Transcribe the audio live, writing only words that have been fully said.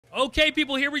Okay,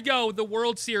 people, here we go. The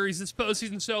World Series this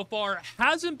postseason so far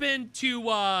hasn't been too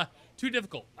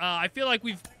difficult. I feel like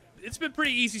it's been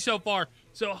pretty easy so far.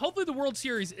 So hopefully the World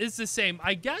Series is the same.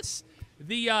 I guess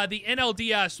the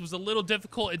NLDS was a little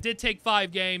difficult. It did take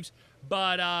 5 games,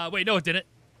 but wait, no, it didn't.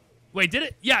 Wait, did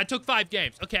it? Yeah, it took 5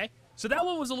 games. Okay. So that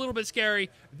one was a little bit scary.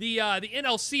 The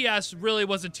NLCS really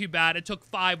wasn't too bad. It took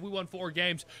 5. We won 4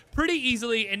 games pretty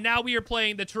easily, and now we are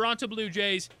playing the Toronto Blue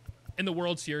Jays in the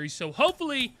World Series. So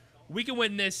hopefully we can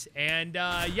win this and,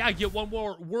 yeah, get one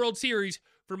more World Series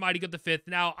for Mighty Goat the 5th.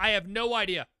 Now, I have no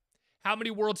idea how many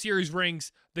World Series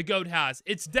rings the GOAT has.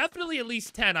 It's definitely at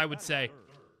least 10, I would say.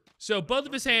 So both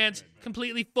of his hands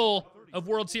completely full of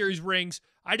World Series rings.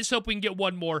 I just hope we can get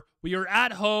one more. We are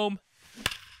at home,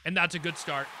 and that's a good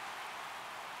start.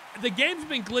 The game's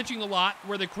been glitching a lot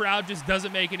where the crowd just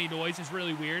doesn't make any noise. It's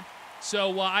really weird.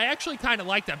 So I actually kind of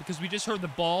like that because we just heard the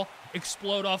ball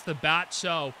explode off the bat.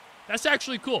 So that's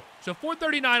actually cool. So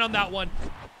 439 on that one.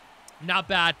 Not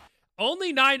bad.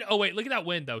 Only 9. Oh, wait. Look at that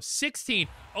win, though. 16.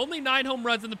 Only 9 home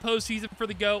runs in the postseason for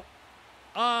the GOAT.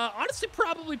 Honestly,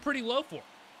 probably pretty low for him.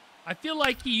 I feel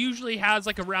like he usually has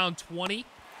like around 20.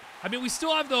 I mean, we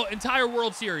still have the entire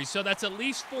World Series, so that's at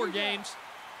least 4 games.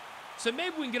 So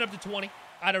maybe we can get up to 20.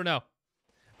 I don't know.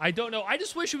 I don't know. I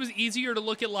just wish it was easier to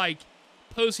look at, like,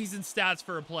 postseason stats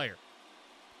for a player.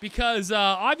 Because,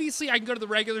 obviously, I can go to the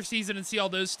regular season and see all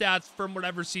those stats from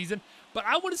whatever season. But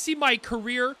I want to see my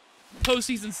career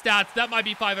postseason stats. That might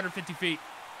be 550 feet.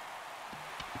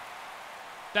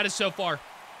 That is so far.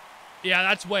 Yeah,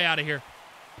 that's way out of here.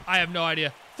 I have no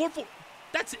idea.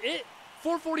 That's it.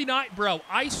 449. Bro,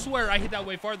 I swear I hit that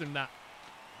way farther than that.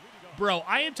 Bro,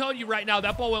 I am telling you right now,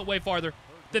 that ball went way farther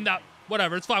than that.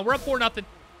 Whatever, it's fine. We're up 4-0.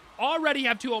 Already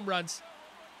have 2 home runs.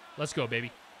 Let's go, baby.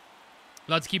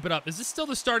 Let's keep it up. Is this still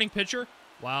the starting pitcher?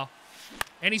 Wow.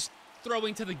 And he's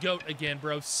throwing to the GOAT again,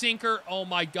 bro. Sinker. Oh,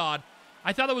 my God.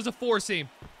 I thought that was a 4-seam.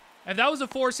 If that was a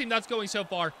 4-seam, that's going so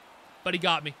far. But he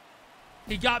got me.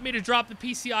 He got me to drop the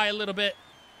PCI a little bit.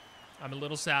 I'm a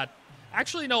little sad.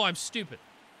 Actually, no, I'm stupid.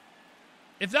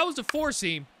 If that was a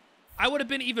 4-seam, I would have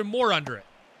been even more under it.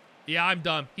 Yeah, I'm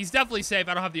dumb. He's definitely safe.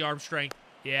 I don't have the arm strength.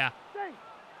 Yeah.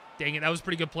 Dang it, that was a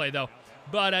pretty good play though.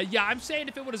 But yeah, I'm saying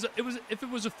if it was a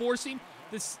 4-seam,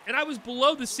 and I was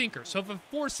below the sinker. So if a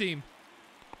 4-seam,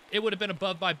 it would have been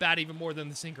above my bat even more than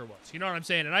the sinker was. You know what I'm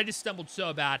saying? And I just stumbled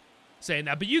so bad saying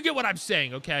that. But you get what I'm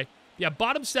saying, okay? Yeah,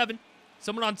 bottom 7.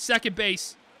 Someone on second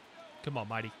base. Come on,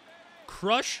 Mighty.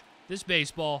 Crush this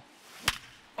baseball.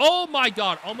 Oh my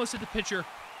God, almost hit the pitcher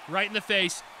right in the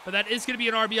face. But that is going to be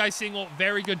an RBI single.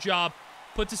 Very good job.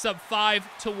 Puts us up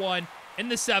 5-1. In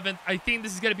the 7th, I think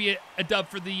this is going to be a dub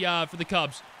for the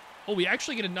Cubs. Oh, we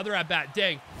actually get another at-bat.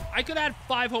 Dang. I could have had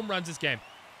 5 home runs this game.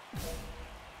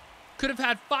 Could have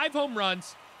had 5 home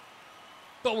runs,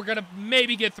 but we're going to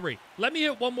maybe get 3. Let me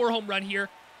hit one more home run here,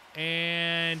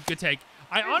 and good take.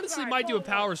 I honestly might do a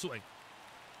power swing.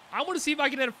 I want to see if I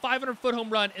can hit a 500-foot home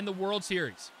run in the World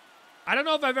Series. I don't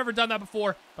know if I've ever done that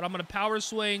before, but I'm going to power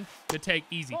swing. Good take.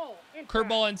 Easy.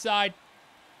 Curveball inside.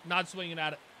 Not swinging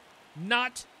at it.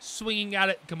 Not swinging at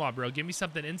it. Come on, bro. Give me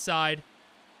something inside.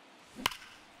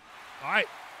 All right.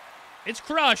 It's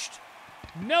crushed.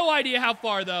 No idea how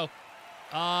far, though.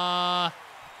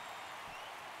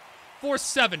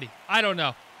 470. I don't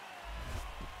know.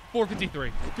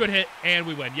 453. Good hit, and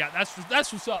we win. Yeah,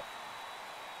 that's what's up.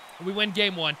 We win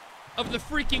game 1 of the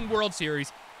freaking World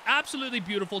Series. Absolutely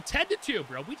beautiful. 10-2,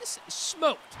 bro. We just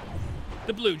smoked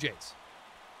the Blue Jays.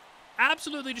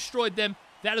 Absolutely destroyed them.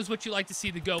 That is what you like to see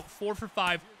the GOAT. 4 for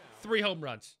 5, 3 home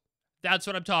runs. That's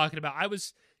what I'm talking about. I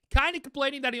was kind of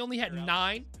complaining that he only had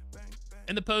 9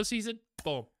 in the postseason.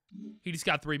 Boom. He just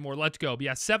got 3 more. Let's go. But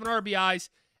yeah, 7 RBIs.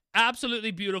 Absolutely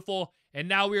beautiful. And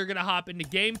now we are going to hop into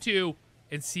game 2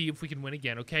 and see if we can win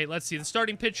again. Okay, let's see. The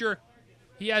starting pitcher,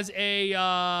 he has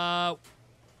a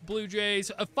Blue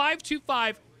Jays, a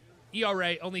 5.25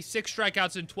 ERA, only 6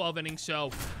 strikeouts in 12 innings.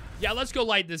 So, yeah, let's go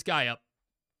light this guy up.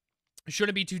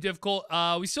 Shouldn't be too difficult.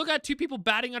 We still got 2 people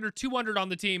batting under 200 on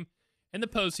the team in the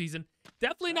postseason.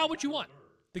 Definitely not what you want.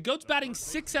 The GOAT's batting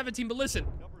 .617, but listen.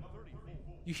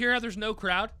 You hear how there's no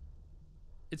crowd?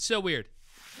 It's so weird.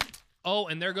 Oh,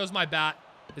 and there goes my bat.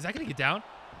 Is that going to get down?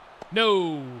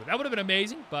 No. That would have been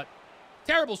amazing, but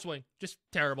terrible swing. Just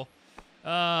terrible.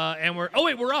 And we're... Oh,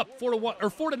 wait, we're up 4-1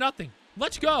 or 4-0.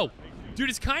 Let's go.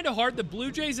 Dude, it's kind of hard. The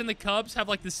Blue Jays and the Cubs have,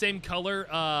 like, the same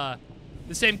color...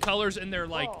 the same colors in their,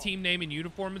 like, team name and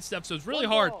uniform and stuff, so it's really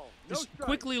hard just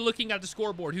quickly looking at the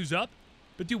scoreboard who's up.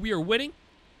 But, dude, we are winning,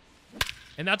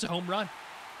 and that's a home run.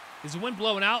 Is the wind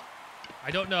blowing out?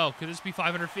 I don't know. Could this be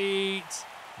 500 feet?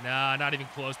 Nah, not even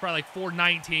close. Probably like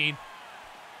 419.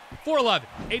 4-11.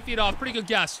 8 feet off. Pretty good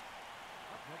guess.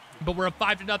 But we're up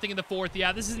 5-0 in the fourth.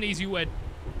 Yeah, this is an easy win.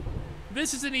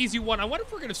 This is an easy one. I wonder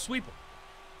if we're going to sweep them.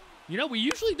 You know, we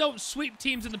usually don't sweep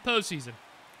teams in the postseason,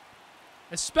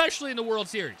 especially in the World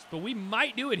Series, but we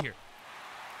might do it here.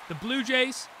 The Blue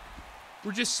Jays,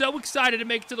 we're just so excited to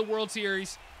make it to the World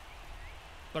Series,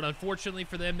 but unfortunately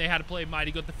for them, they had to play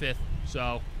Mighty Goat the fifth,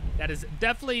 so that is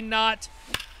definitely not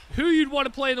who you'd want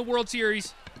to play in the World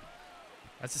Series.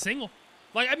 That's a single.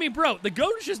 Like, I mean, bro, the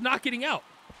GOAT is just not getting out.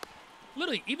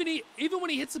 Literally, even when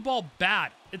he hits the ball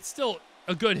bad, it's still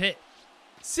a good hit.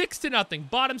 6-0,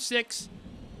 bottom 6.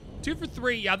 2 for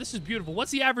 3. Yeah, this is beautiful.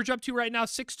 What's the average up to right now?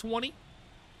 620?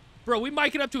 Bro, we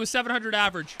might get up to a 700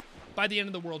 average by the end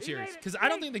of the World Series. Because I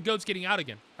don't think the GOAT's getting out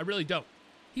again. I really don't.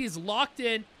 He is locked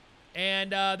in.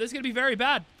 And this is going to be very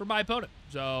bad for my opponent.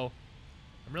 So,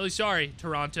 I'm really sorry,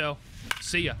 Toronto.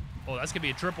 See ya. Oh, that's going to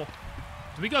be a triple.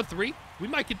 Do we go 3? We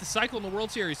might get the cycle in the World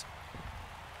Series.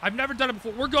 I've never done it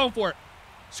before. We're going for it.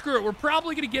 Screw it. We're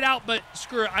probably going to get out, but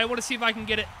screw it. I want to see if I can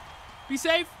get it. Be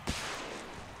safe.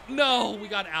 No, we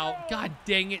got out. God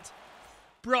dang it.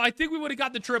 Bro, I think we would have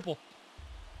got the triple.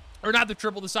 Or not the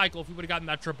triple, the cycle, if we would have gotten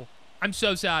that triple. I'm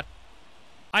so sad.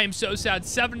 I am so sad.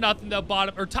 7-0 though,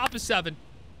 bottom, or top of 7.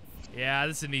 Yeah,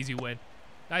 this is an easy win.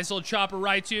 Nice little chopper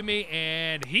right to me,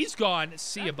 and he's gone.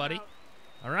 See ya, buddy.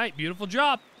 All right, beautiful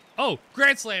job. Oh,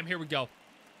 grand slam. Here we go.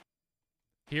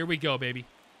 Here we go, baby.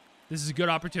 This is a good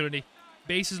opportunity.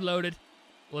 Bases loaded.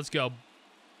 Let's go.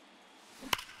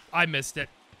 I missed it.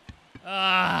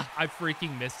 I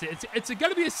freaking missed it. It's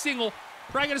going to be a single.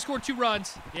 Probably going to score 2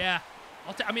 runs. Yeah.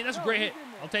 I mean, that's a great hit.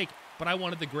 I'll take it. But I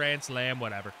wanted the grand slam.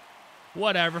 Whatever.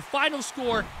 Whatever. Final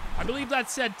score. I believe that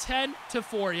said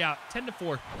 10-4. Yeah,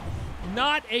 10-4.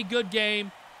 Not a good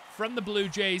game from the Blue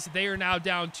Jays. They are now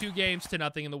down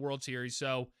 2-0 in the World Series.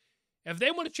 So, if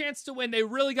they want a chance to win, they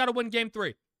really got to win Game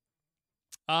 3.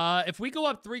 If we go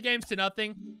up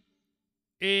 3-0,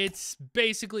 it's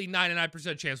basically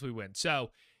 99% chance we win. So,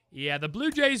 yeah, the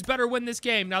Blue Jays better win this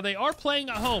game. Now, they are playing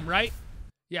at home, right?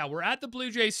 Yeah, we're at the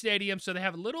Blue Jays Stadium, so they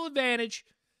have a little advantage,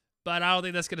 but I don't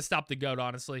think that's going to stop the GOAT,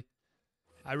 honestly.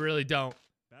 I really don't.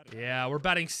 Yeah, we're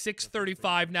batting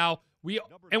 .635 now.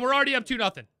 And we're already up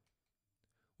 2-0.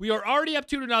 We are already up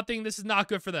 2-0. This is not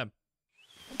good for them.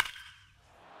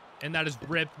 And that is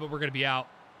ripped, but we're going to be out.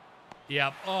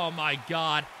 Yep. Oh, my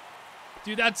God.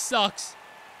 Dude, that sucks.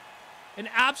 An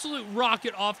absolute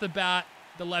rocket off the bat.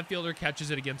 The left fielder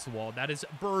catches it against the wall. That is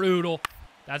brutal.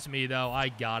 That's me, though. I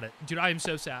got it. Dude, I am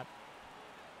so sad.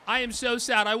 I am so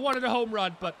sad. I wanted a home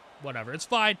run, but whatever. It's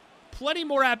fine. Plenty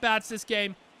more at-bats this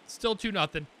game. Still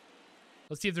 2-0.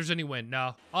 Let's see if there's any wind.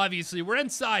 No. Obviously, we're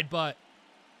inside, but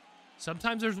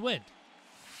sometimes there's wind.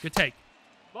 Good take.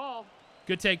 Ball.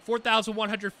 Good take.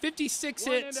 4,156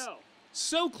 hits.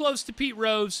 So close to Pete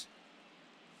Rose.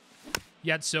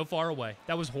 Yet so far away.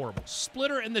 That was horrible.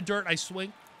 Splitter in the dirt. I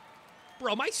swing.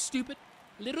 Bro, am I stupid?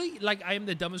 Literally, like, I am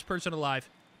the dumbest person alive.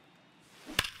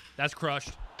 That's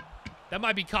crushed. That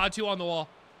might be Katu on the wall.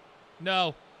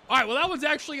 No. All right, well, that one's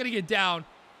actually going to get down.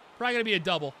 Probably going to be a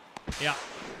double. Yeah,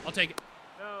 I'll take it.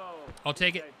 No. I'll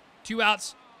take it. 2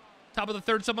 outs. Top of the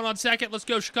third, someone on second. Let's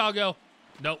go, Chicago.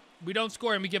 Nope. We don't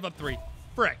score and we give up 3.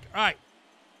 Frick. All right.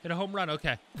 Hit a home run.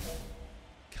 Okay.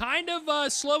 Kind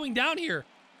of slowing down here.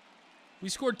 We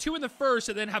scored 2 in the first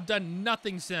and then have done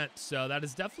nothing since. So that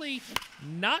is definitely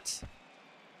not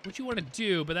what you want to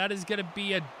do, but that is going to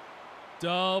be a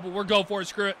double. We're going for it.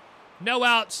 Screw it. No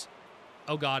outs.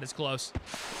 Oh, God, it's close.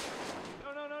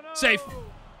 No. Safe.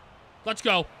 Let's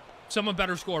go. Someone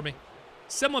better score me.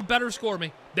 Someone better score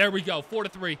me. There we go.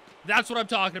 4-3. That's what I'm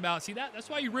talking about. See, that's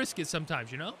why you risk it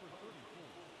sometimes, you know?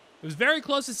 It was very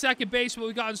close to second base when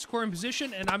we got in scoring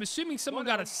position, and I'm assuming someone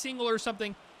got a single or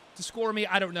something to score me.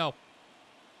 I don't know.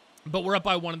 But we're up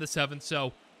by 1 in the 7th,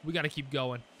 so we got to keep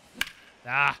going.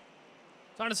 It's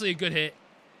honestly a good hit.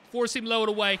 Force him low it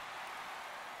away.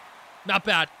 Not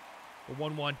bad. But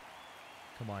 1-1.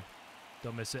 Come on.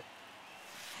 Don't miss it.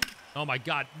 Oh, my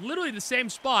God. Literally the same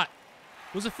spot.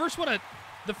 Was the first one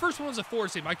was a four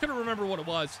seam. I couldn't remember what it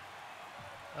was.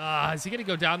 Is he going to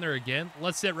go down there again?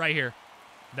 Let's sit right here.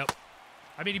 Nope.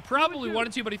 I mean, he probably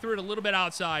wanted to, but he threw it a little bit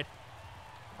outside.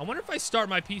 I wonder if I start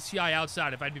my PCI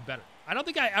outside, if I'd be better. I don't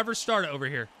think I ever start it over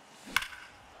here.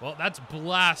 Well, that's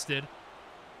blasted.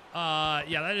 Yeah,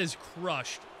 that is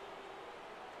crushed.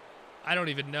 I don't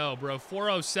even know, bro.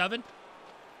 407?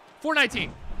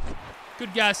 419.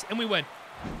 Good guess, and we win.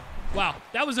 Wow,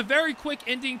 that was a very quick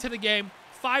ending to the game.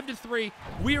 5-3.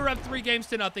 We are up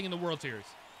 3-0 in the World Series.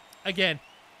 Again,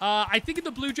 I think if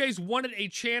the Blue Jays wanted a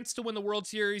chance to win the World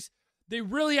Series, they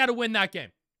really had to win that game.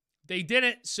 They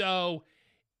didn't, so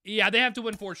Yeah, they have to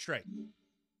win 4 straight.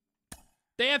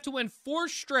 They have to win 4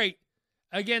 straight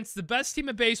against the best team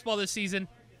in baseball this season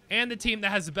and the team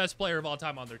that has the best player of all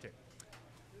time on their team.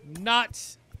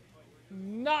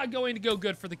 Not going to go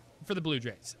good for the Blue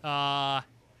Jays. Yeah,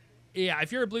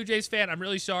 if you're a Blue Jays fan, I'm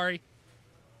really sorry.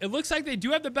 It looks like they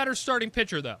do have the better starting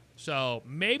pitcher, though. So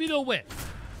maybe they'll win.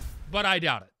 But I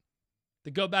doubt it.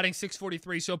 The GOAT batting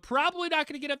 643, so probably not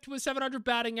going to get up to a 700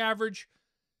 batting average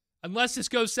unless this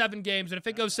goes 7 games. And if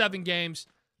it goes 7 games,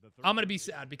 I'm going to be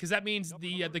sad because that means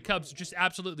the Cubs just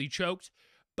absolutely choked.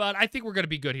 But I think we're going to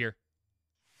be good here.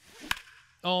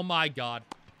 Oh, my God.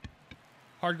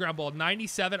 Hard ground ball,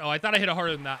 97. Oh, I thought I hit it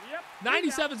harder than that. Yep.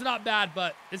 97 is not bad,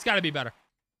 but it's got to be better.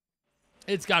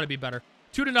 It's got to be better.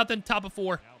 2-0, top of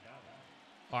 4.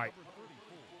 All right.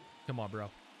 Come on, bro.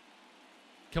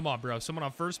 Come on, bro. Someone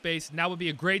on first base. Now would be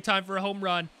a great time for a home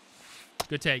run.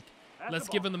 Good take. Let's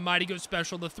give him the Mighty Goat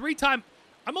special. The 3-time.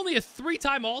 I'm only a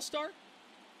 3-time All-Star?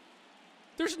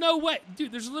 There's no way.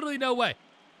 Dude, there's literally no way.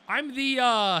 I'm the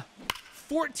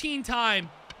 14-time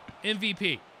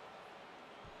MVP.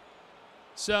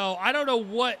 So, I don't know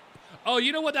what. Oh,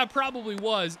 you know what that probably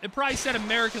was? It probably said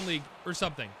American League or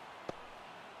something.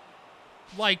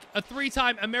 Like a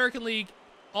 3-time American League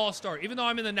All-Star, even though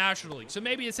I'm in the National League. So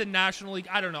maybe it's in National League.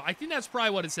 I don't know. I think that's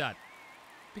probably what it said.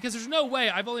 Because there's no way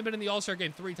I've only been in the All-Star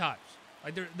game 3 times.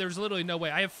 Like, there's literally no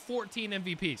way. I have 14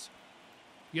 MVPs.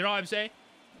 You know what I'm saying?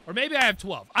 Or maybe I have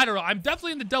 12. I don't know. I'm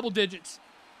definitely in the double digits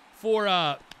for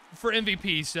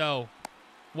MVP. So,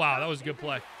 wow, that was a good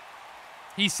play.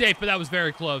 He's safe, but that was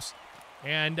very close.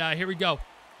 And here we go.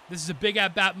 This is a big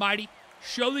at-bat, Mighty.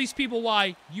 Show these people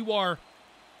why you are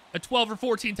a 12 or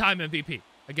 14-time MVP.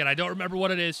 Again, I don't remember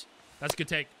what it is. That's a good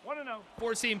take. 1-0.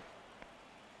 4-seam.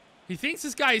 He thinks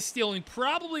this guy is stealing.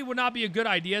 Probably would not be a good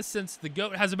idea since the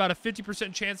GOAT has about a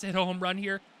 50% chance to hit a home run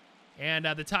here. And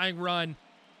the tying run,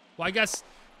 well, I guess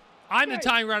I'm the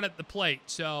tying run at the plate.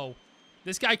 So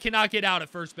this guy cannot get out at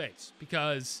first base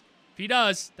because if he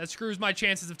does, that screws my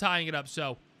chances of tying it up.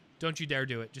 So don't you dare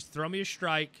do it. Just throw me a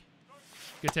strike.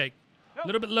 Good take. A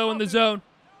little bit low in the zone.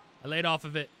 I laid off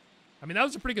of it. I mean, that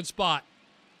was a pretty good spot.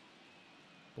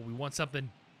 But we want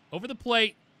something over the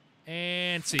plate.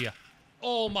 And see ya.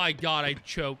 Oh, my God. I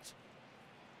choked.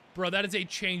 Bro, that is a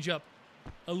changeup.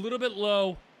 A little bit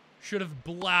low. Should have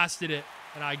blasted it.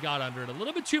 And I got under it. A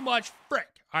little bit too much. Frick.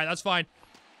 All right, that's fine.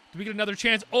 Do we get another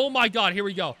chance? Oh, my God. Here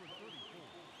we go.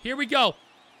 Here we go.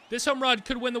 This home run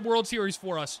could win the World Series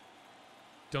for us.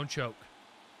 Don't choke.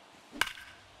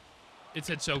 It's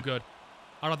hit so good.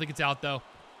 I don't think it's out, though.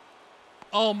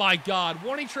 Oh, my God.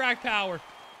 Warning track power.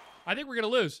 I think we're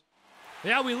going to lose.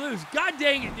 Yeah, we lose. God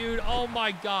dang it, dude. Oh,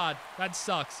 my God. That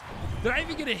sucks. Did I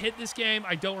even get a hit this game?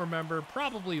 I don't remember.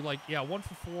 Probably, like, yeah, 1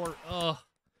 for 4. Ugh.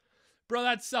 Bro,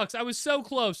 that sucks. I was so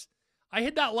close. I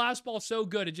hit that last ball so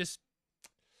good. It just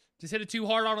hit it too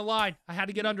hard on a line. I had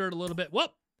to get under it a little bit.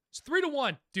 Whoop. It's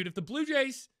 3-1. Dude, if the Blue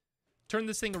Jays turn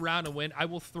this thing around and win, I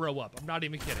will throw up. I'm not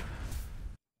even kidding.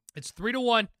 It's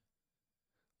 3-1.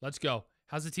 Let's go.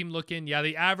 How's the team looking? Yeah,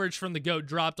 the average from the GOAT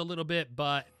dropped a little bit,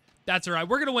 but that's all right.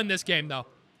 We're going to win this game, though.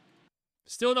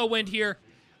 Still no wind here.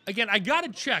 Again, I got to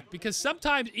check because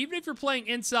sometimes, even if you're playing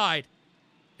inside,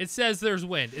 it says there's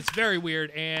wind. It's very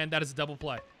weird, and that is a double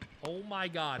play. Oh, my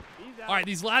God. All right,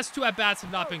 these last 2 at-bats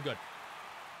have not been good.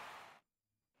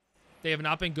 They have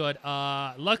not been good.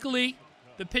 Luckily,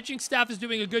 the pitching staff is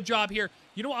doing a good job here.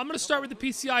 You know what? I'm going to start with the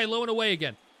PCI low and away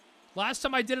again. Last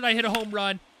time I did it, I hit a home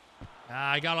run.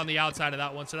 I got on the outside of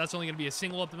that one, so that's only going to be a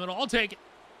single up the middle. I'll take it.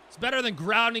 It's better than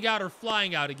grounding out or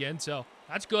flying out again, so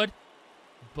that's good.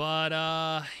 But,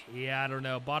 yeah, I don't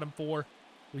know. Bottom 4.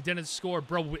 We didn't score.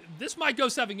 Bro, this might go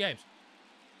 7 games.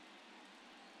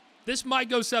 This might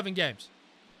go 7 games.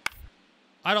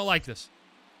 I don't like this.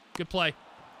 Good play.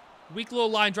 Weak little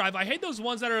line drive. I hate those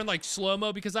ones that are in, like,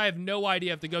 slow-mo because I have no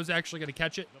idea if the GOAT's actually going to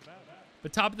catch it.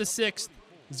 But top of the 6th.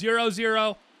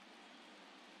 0-0.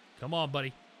 Come on,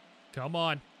 buddy. Come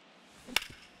on.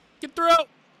 Get through.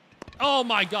 Oh,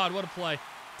 my God. What a play.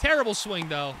 Terrible swing,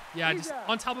 though. Yeah, just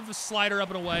on top of a slider up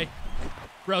and away.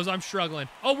 Bros, I'm struggling.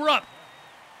 Oh, we're up.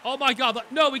 Oh, my God.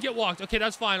 No, we get walked. Okay,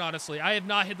 that's fine, honestly. I have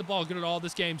not hit the ball good at all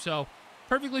this game, so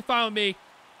perfectly fine with me.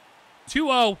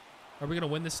 2-0. Are we going to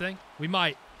win this thing? We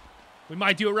might. We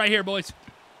might do it right here, boys.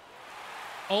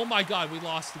 Oh, my God. We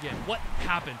lost again. What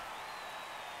happened?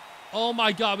 Oh,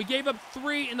 my God. We gave up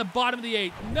 3 in the bottom of the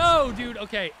 8th. No, dude.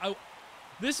 Okay.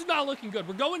 This is not looking good.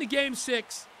 We're going to game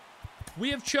 6.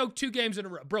 We have choked 2 games in a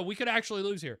row. Bro, we could actually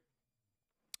lose here.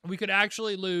 We could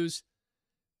actually lose.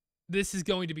 This is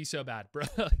going to be so bad, bro.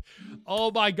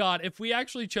 Oh, my God. If we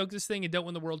actually choke this thing and don't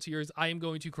win the World Series, I am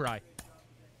going to cry.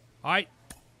 All right.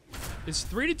 It's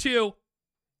 3-2.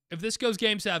 If this goes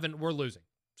game 7, we're losing.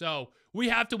 So we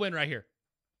have to win right here.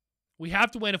 We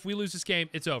have to win. If we lose this game,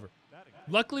 it's over.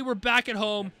 Luckily, we're back at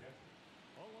home.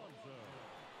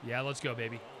 Yeah, let's go,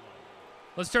 baby.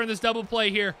 Let's turn this double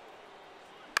play here.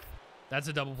 That's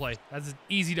a double play. That's an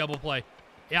easy double play.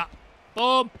 Yeah.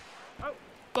 Boom.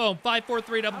 Boom.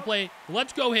 5-4-3 double play.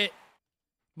 Let's go hit.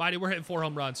 Mighty, we're hitting 4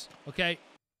 home runs. Okay.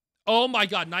 Oh, my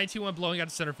God. 19-1 blowing out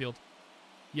to center field.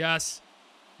 Yes.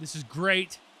 This is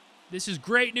great. This is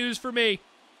great news for me.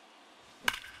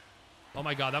 Oh,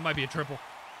 my God. That might be a triple.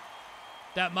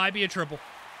 That might be a triple.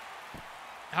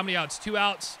 How many outs? 2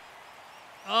 outs.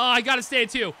 Oh, I got to stay at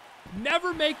 2.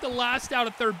 Never make the last out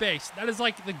at third base. That is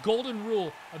like the golden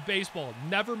rule of baseball.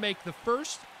 Never make the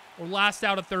first or last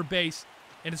out at third base.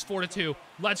 And it's 4-2.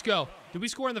 Let's go. Did we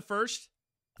score in the first?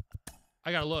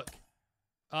 I got to look.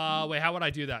 Wait, how would I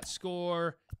do that?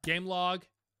 Score, game log.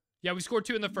 Yeah, we scored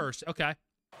 2 in the first. Okay.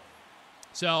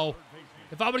 So,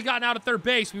 if I would have gotten out of third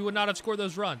base, we would not have scored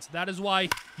those runs. That is why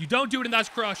you don't do it, and that's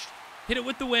crushed. Hit it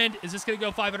with the wind. Is this going to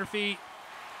go 500 feet?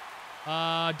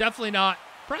 Definitely not.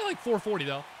 Probably like 440,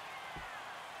 though.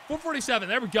 447.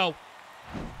 There we go.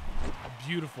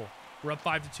 Beautiful. We're up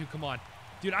 5-2. Come on.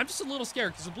 Dude, I'm just a little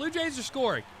scared because the Blue Jays are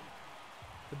scoring.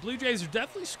 The Blue Jays are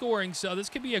definitely scoring, so this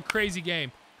could be a crazy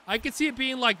game. I could see it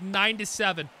being like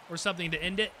 9-7 or something to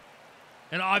end it.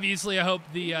 And obviously, I hope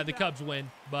the Cubs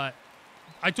win. But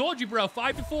I told you, bro,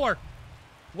 5-4.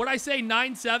 What'd I say,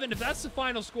 9-7? If that's the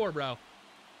final score, bro,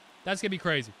 that's going to be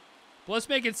crazy. But let's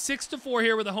make it 6-4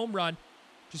 here with a home run.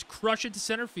 Just crush it to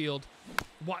center field.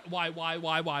 Why?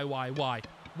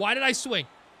 Why did I swing?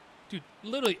 Dude,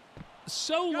 literally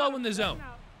so low in the zone.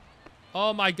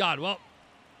 Oh, my God. Well,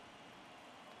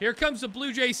 here comes the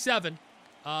Blue Jays 7.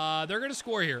 They're going to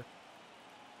score here.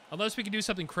 Unless we can do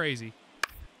something crazy.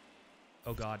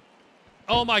 Oh, God.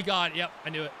 Oh, my God. Yep, I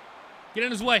knew it. Get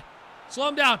in his way. Slow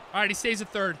him down. All right, he stays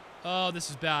at third. Oh, this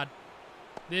is bad.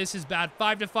 This is bad.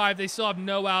 5-5. They still have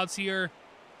no outs here.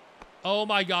 Oh,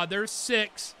 my God. There's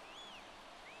 6.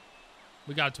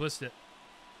 We got to twist it.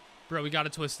 Bro, we got to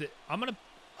twist it. I'm going to...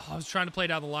 Oh, I was trying to play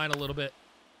down the line a little bit.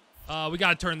 We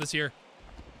got to turn this here.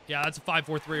 Yeah, that's a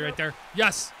 5-4-3 right there.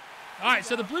 Yes. All right,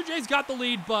 so the Blue Jays got the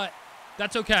lead, but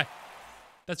that's okay.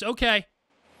 That's okay.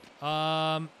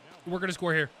 We're going to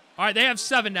score here. All right, they have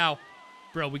 7 now.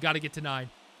 Bro, we got to get to 9.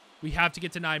 We have to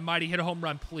get to 9. Mighty, hit a home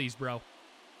run, please, bro.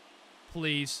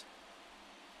 Please.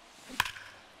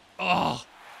 Oh.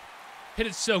 Hit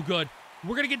it so good.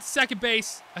 We're going to get to second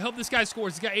base. I hope this guy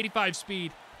scores. He's got 85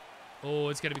 speed. Oh,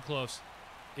 it's going to be close.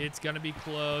 It's going to be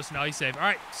close. No, he's safe. All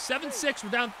right, 7-6. We're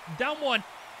down 1.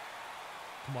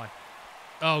 Come on.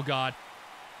 Oh, God.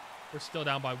 We're still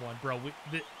down by 1. Bro,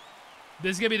 this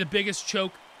is going to be the biggest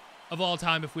choke of all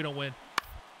time if we don't win.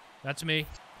 That's me.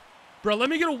 Bro, let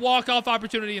me get a walk-off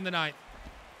opportunity in the 9th.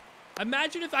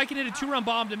 Imagine if I can hit a 2-run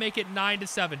bomb to make it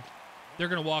 9-7. They're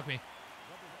going to walk me.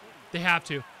 They have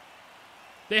to.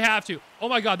 They have to. Oh,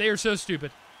 my God. They are so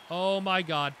stupid. Oh, my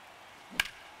God.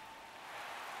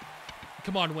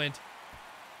 Come on, wind.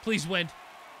 Please, wind.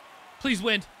 Please,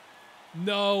 wind.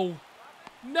 No.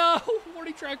 No.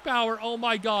 40 track power. Oh,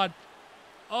 my God.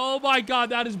 Oh, my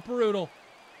God. That is brutal.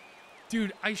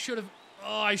 Dude, I should have...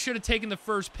 Oh, I should have taken the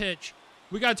first pitch.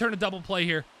 We got to turn a double play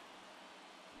here.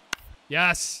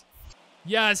 Yes.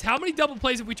 Yes. How many double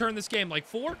plays have we turned this game? Like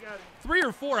 4? 3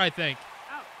 or 4, I think.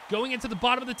 Going into the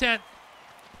bottom of the 10th.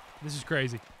 This is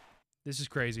crazy. This is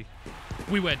crazy.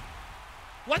 We win.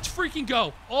 Let's freaking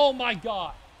go. Oh, my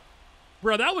God.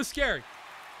 Bro, that was scary.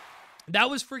 That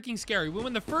was freaking scary. We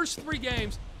win the first 3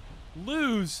 games.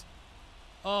 Lose.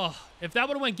 Oh, if that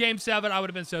would have went game 7, I would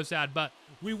have been so sad. But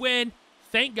we win.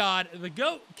 Thank God. The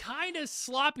GOAT kind of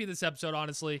sloppy this episode,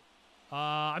 honestly.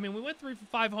 I mean, we went 3 for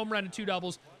 5, home run and 2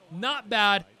 doubles. Not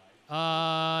bad.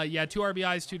 Yeah, 2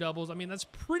 RBIs, 2 doubles. I mean, that's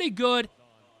pretty good.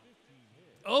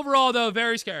 Overall, though,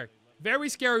 very scary. Very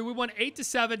scary. We won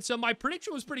 8-7, so my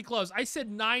prediction was pretty close. I said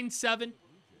 9-7.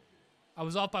 I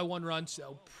was off by 1 run,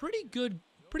 so pretty good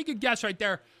guess right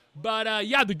there. But,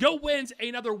 yeah, the GOAT wins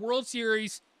another World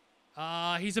Series.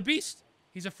 He's a beast.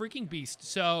 He's a freaking beast.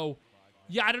 So...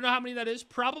 yeah, I don't know how many that is.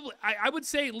 Probably, I would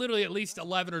say literally at least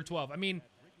 11 or 12. I mean,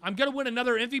 I'm going to win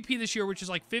another MVP this year, which is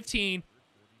like 15.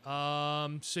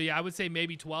 So, yeah, I would say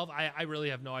maybe 12. I really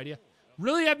have no idea.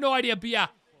 Really have no idea. But, yeah,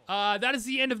 that is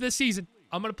the end of this season.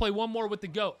 I'm going to play one more with the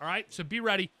GOAT, all right? So, be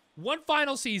ready. One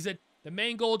final season. The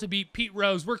main goal to beat Pete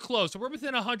Rose. We're close. So, we're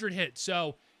within 100 hits.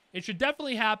 So, it should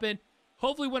definitely happen.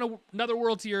 Hopefully win another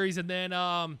World Series. And then,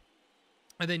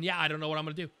 yeah, I don't know what I'm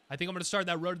going to do. I think I'm going to start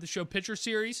that Road to the Show pitcher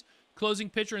series. Closing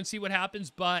pitcher and see what happens.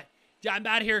 But, yeah, I'm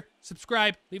out of here.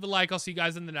 Subscribe. Leave a like. I'll see you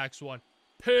guys in the next one.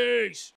 Peace.